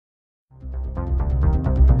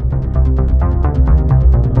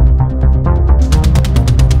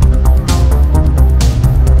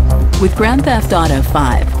With Grand Theft Auto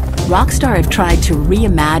 5, Rockstar have tried to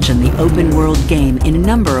reimagine the open-world game in a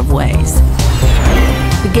number of ways.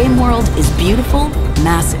 The game world is beautiful,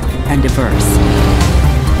 massive, and diverse.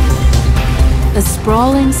 A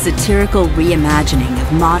sprawling, satirical reimagining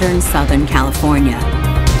of modern Southern California,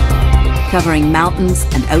 covering mountains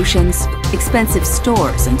and oceans, expensive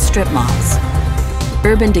stores and strip malls,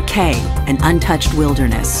 urban decay and untouched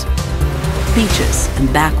wilderness, beaches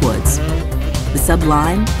and backwoods, the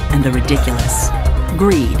sublime and the ridiculous,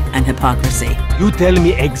 greed and hypocrisy. You tell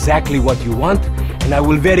me exactly what you want, and I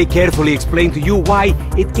will very carefully explain to you why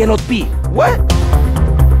it cannot be. What?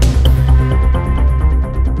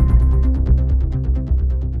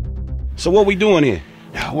 So what we doing here?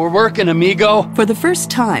 We're working, amigo. For the first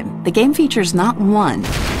time, the game features not one,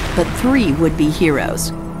 but three would-be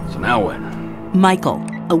heroes. So now what? Michael,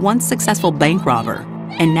 a once successful bank robber,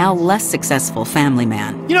 and now less successful family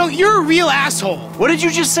man. You know, you're a real asshole. What did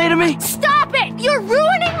you just say to me? Stop it! You're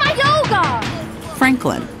ruining my yoga!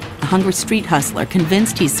 Franklin, a hungry street hustler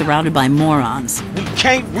convinced he's surrounded by morons. We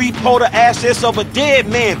can't repo the assets of a dead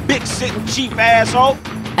man, big sitting cheap asshole.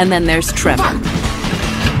 And then there's Trevor.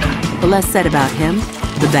 The less said about him,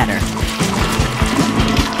 the better.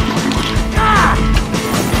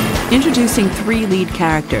 Introducing three lead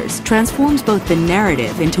characters transforms both the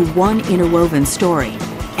narrative into one interwoven story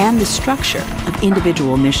and the structure of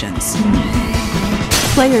individual missions.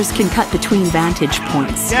 Players can cut between vantage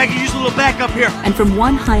points. Yeah, I can use a little backup here. And from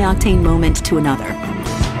one high-octane moment to another.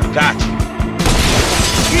 Gotcha.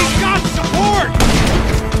 He's got support!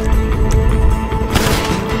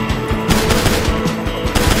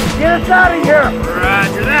 Get us out of here!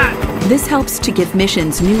 Roger that. This helps to give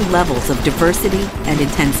missions new levels of diversity and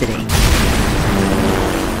intensity.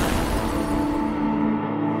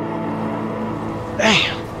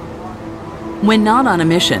 Damn. When not on a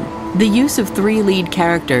mission, the use of three lead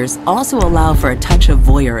characters also allow for a touch of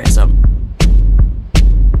voyeurism,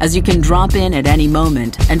 as you can drop in at any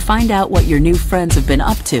moment and find out what your new friends have been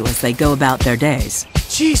up to as they go about their days.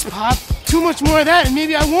 Jeez, Pop. Too much more of that and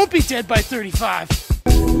maybe I won't be dead by 35.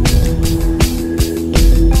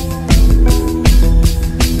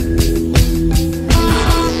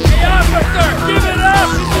 Give it up!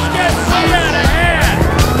 This is getting way out of hand!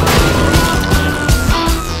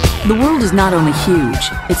 The world is not only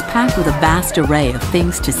huge, it's packed with a vast array of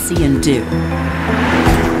things to see and do.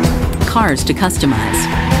 Cars to customize,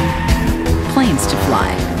 planes to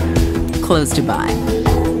fly, clothes to buy,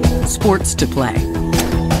 sports to play,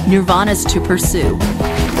 nirvanas to pursue,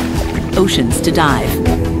 oceans to dive,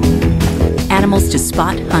 animals to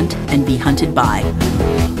spot, hunt, and be hunted by,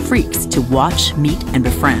 freaks to watch, meet, and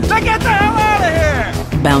befriend. Now get the hell out of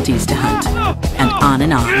here! Bounties to hunt, and on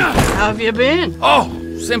and on. How have you been? Oh,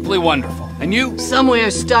 simply wonderful. And you?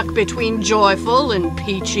 Somewhere stuck between joyful and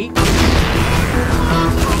peachy.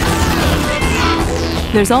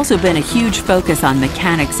 There's also been a huge focus on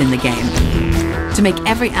mechanics in the game, to make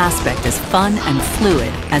every aspect as fun and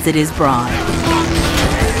fluid as it is broad.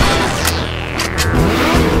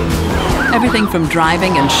 Everything from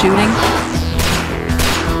driving and shooting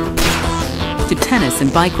to tennis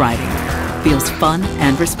and bike riding feels fun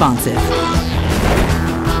and responsive.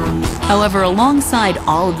 However, alongside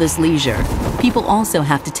all of this leisure, people also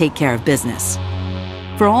have to take care of business.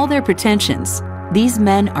 For all their pretensions, these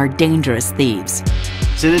men are dangerous thieves.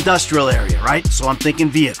 It's an industrial area, right? So I'm thinking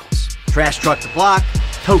vehicles. Trash truck to block,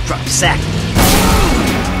 tow truck to sack.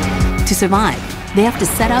 To survive, they have to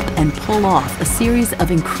set up and pull off a series of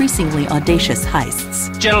increasingly audacious heists.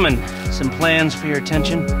 Gentlemen, some plans for your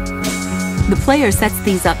attention. The player sets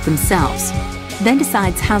these up themselves, then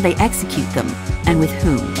decides how they execute them and with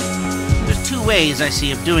whom. There's two ways I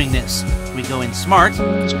see of doing this. We go in smart.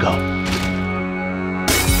 Let's go.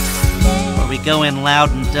 Or we go in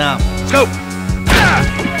loud and dumb. Let's go!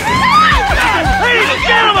 Ladies and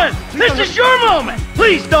gentlemen, this is your moment!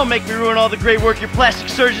 Please don't make me ruin all the great work your plastic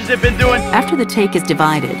surgeons have been doing. After the take is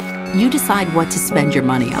divided, you decide what to spend your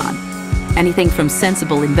money on. Anything from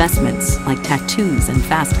sensible investments like tattoos and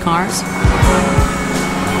fast cars,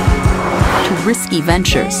 to risky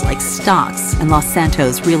ventures like stocks and Los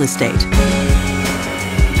Santos real estate.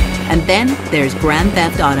 And then there's Grand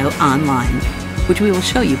Theft Auto Online, which we will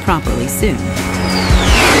show you properly soon.